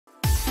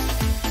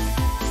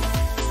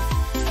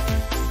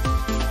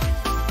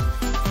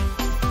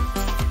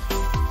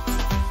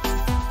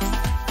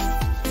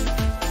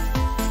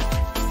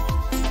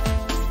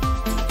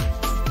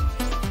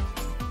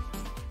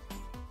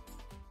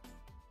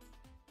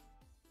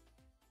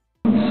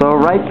So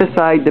right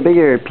beside the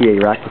bigger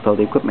PA rack with all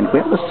the equipment, we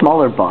have a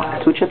smaller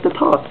box, which at the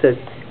top says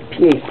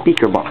PA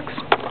speaker box.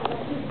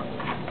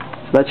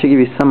 So that should give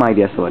you some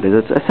idea of what it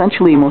is. It's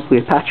essentially mostly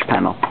a patch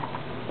panel.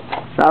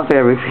 So after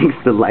everything's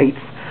the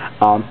lights.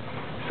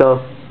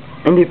 So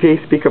in the PA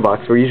speaker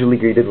box, we're usually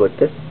greeted with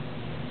this.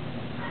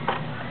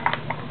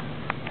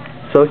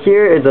 So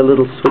here is a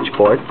little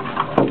switchboard.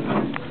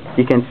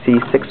 You can see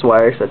 6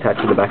 wires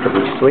attached to the back of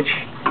each switch.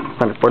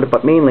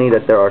 But mainly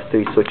that there are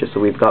 3 switches. So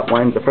we've got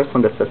one, the first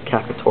one that says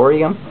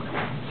Cafeteria,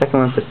 second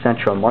one says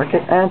Central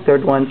Market, and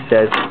third one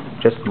says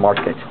just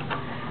Market.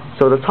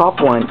 So the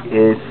top one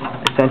is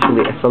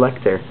essentially a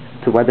selector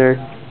to whether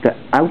the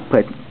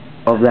output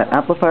of that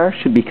amplifier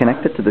should be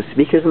connected to the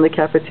speakers in the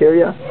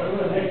cafeteria,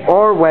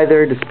 or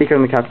whether the speaker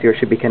in the cafeteria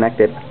should be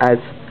connected as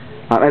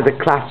a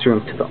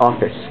classroom to the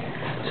office.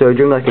 So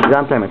during like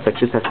exam time and such,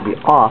 this has to be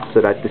off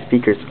so that the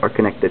speakers are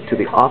connected to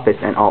the office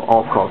and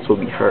all calls will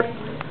be heard.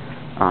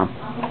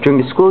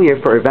 During the school year,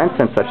 for events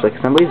and such like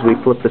assemblies, we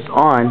flip this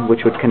on,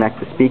 which would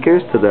connect the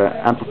speakers to the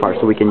amplifier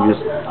so we can use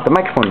the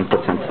microphone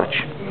inputs and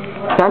such.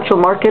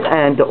 Central Market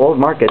and the Old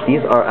Market,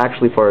 these are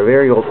actually for a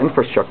very old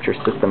infrastructure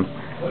system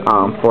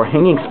for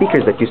hanging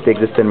speakers that used to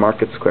exist in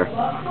Market Square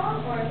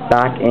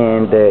back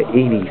in the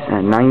 80s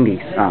and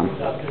 90s.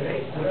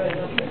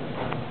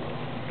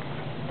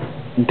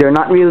 They're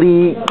not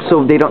really,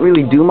 so they don't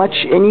really do much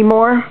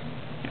anymore.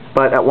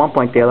 But at one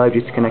point, they allowed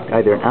you to connect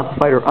either an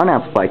amplified or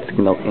unamplified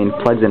signal in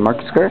plugs in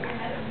Market Square,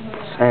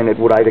 and it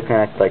would either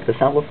connect like this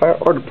amplifier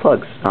or the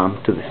plugs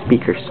to the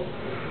speakers.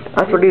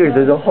 As for these,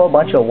 there's a whole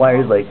bunch of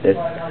wires like this.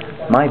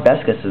 My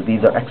best guess is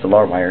these are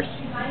XLR wires,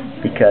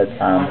 because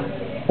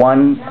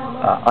one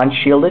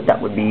unshielded,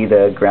 that would be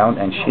the ground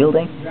and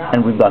shielding,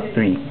 and we've got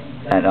 3.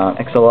 And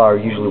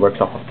XLR usually works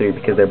off of 3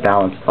 because they're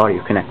balanced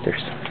audio connectors.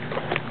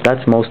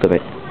 That's most of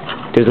it.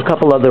 There's a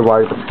couple other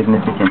wires of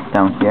significance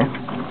down here.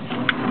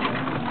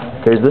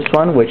 There's this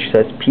one which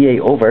says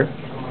PA over,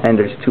 and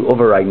there's 2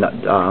 override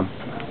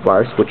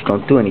wires which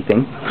don't do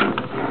anything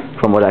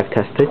from what I've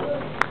tested.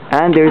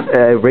 And there's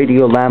a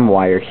radio lamb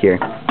wire here.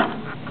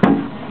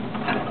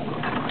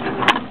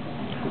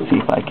 Let's see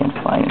if I can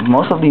find it.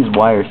 Most of these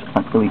wires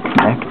aren't really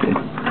connected.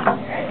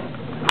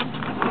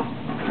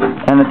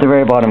 And at the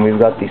very bottom we've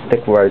got these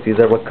thick wires. These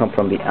are what come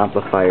from the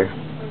amplifier.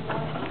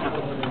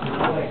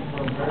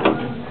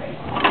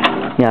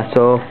 Yeah,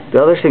 so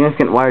the other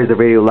significant wire is the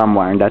radio lamp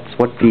wire, and that's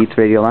what feeds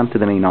radio lamp to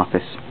the main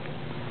office.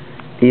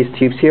 These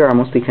tubes here are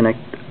mostly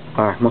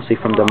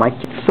from the mic.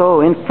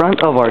 So in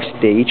front of our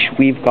stage,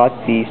 we've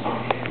got these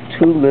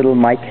 2 little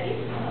mic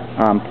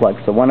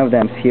plugs. So one of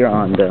them is here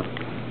on the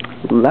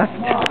left,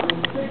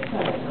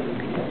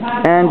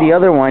 and the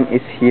other one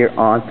is here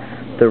on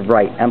the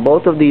right. And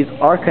both of these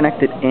are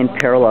connected in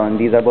parallel, and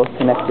these are both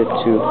connected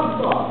to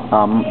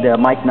the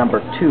mic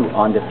number 2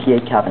 on the PA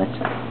cabinet.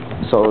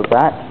 So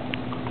that,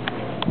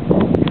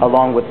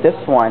 along with this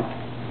one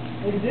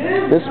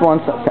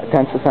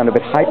tends to sound a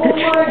bit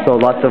high-pitched, so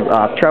lots of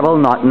treble,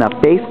 not enough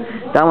bass.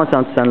 That one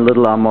sounds a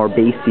little more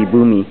bassy,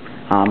 boomy,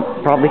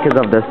 probably because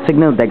of the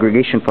signal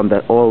degradation from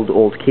the old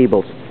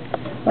cables.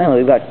 Finally,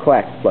 we've got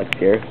coax plugs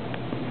here,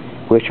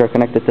 which are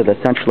connected to the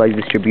centralized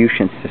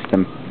distribution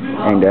system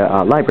in the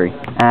library.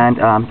 And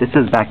this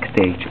is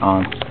backstage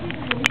on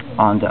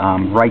the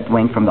right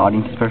wing from the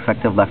audience's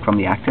perspective, left from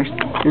the actors.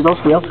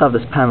 We also have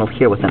this panel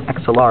here with an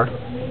XLR,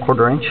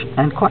 1/4 inch,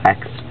 and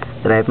coax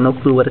that I have no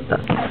clue what it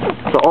does.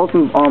 So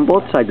on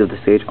both sides of the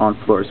stage, on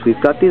floors,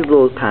 we've got these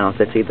little panels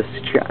that say the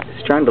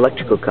Strand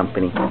Electrical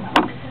Company.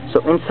 So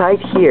inside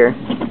here,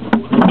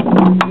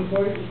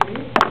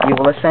 you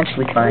will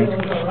essentially find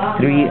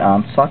 3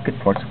 socket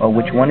ports, of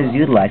which one is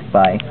utilized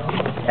by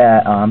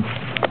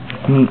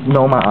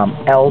NOMA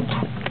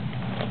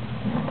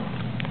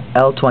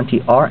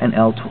L20R and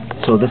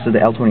so this is the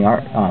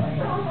L20R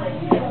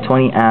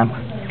 20 amp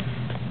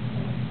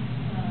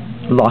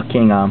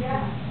locking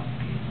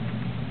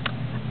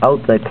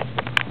outlet,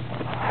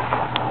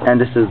 and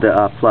this is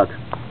the plug.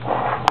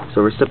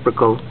 So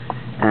reciprocal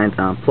and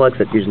plugs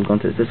that usually go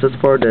into this. This is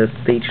for the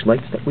stage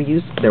lights that we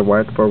use. They're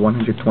wired for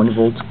 120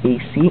 volts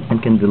AC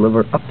and can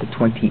deliver up to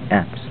 20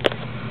 amps.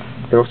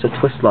 They're also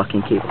twist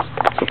locking cables.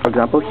 So for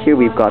example, here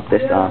we've got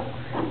this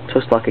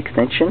twist lock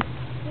extension.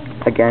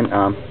 Again,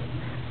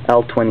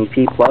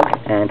 L20P plug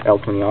and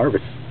L20R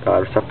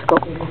receptacle.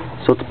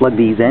 So to plug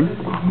these in,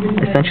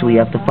 essentially you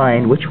have to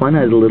find which one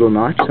has a little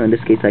notch. So in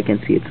this case I can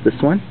see it's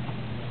this one.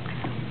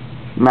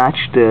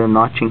 Match the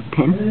notched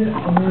pin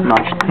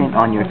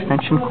on your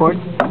extension cord,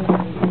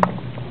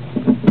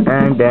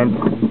 and then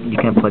you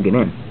can plug it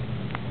in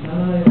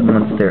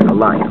once they're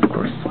aligned, of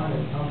course.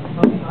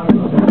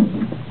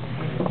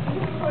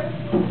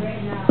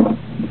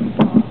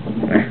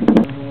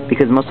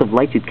 Because most of the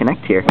lights you'd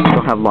connect here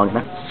don't have long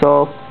enough.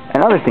 So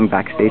another thing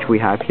backstage we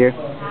have here,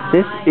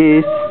 this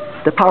is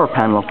the power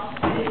panel,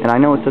 and I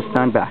know it's a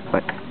stand back,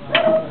 but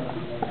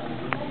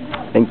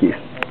thank you.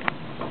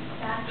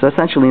 So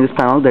essentially in this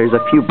panel there's a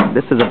few,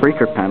 this is a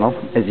breaker panel,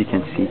 as you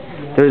can see.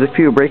 There's a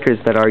few breakers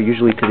that are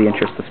usually to the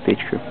interest of stage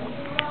crew.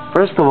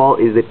 First of all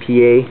is the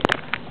PA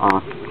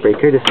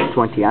breaker. This is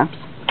 20 amps.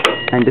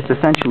 And this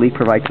essentially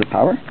provides the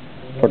power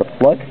for the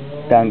plug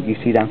you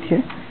see down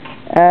here,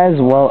 as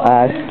well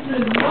as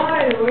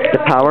the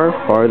power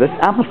for this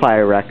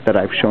amplifier rack that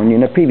I've shown you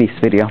in a previous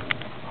video.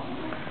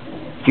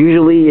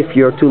 Usually, if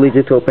you're too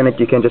lazy to open it,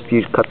 you can just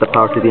cut the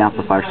power to the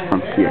amplifiers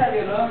from here.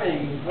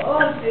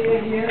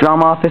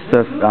 Drama office,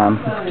 if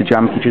the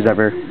drama teachers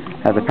ever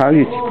have the power,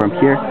 it's from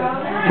here.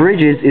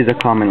 Fridges is a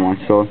common one,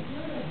 so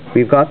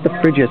we've got the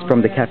fridges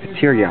from the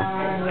cafeteria.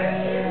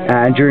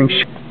 And during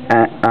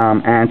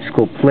and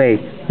school play,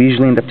 we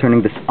usually end up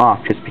turning this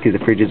off just because the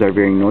fridges are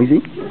very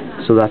noisy.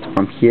 So that's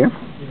from here.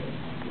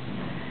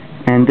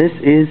 And this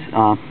is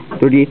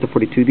 38 to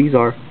 42.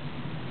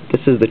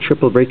 This is the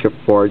triple breaker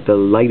for the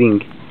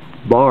lighting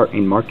bar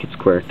in Market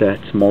Square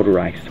that's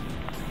motorized.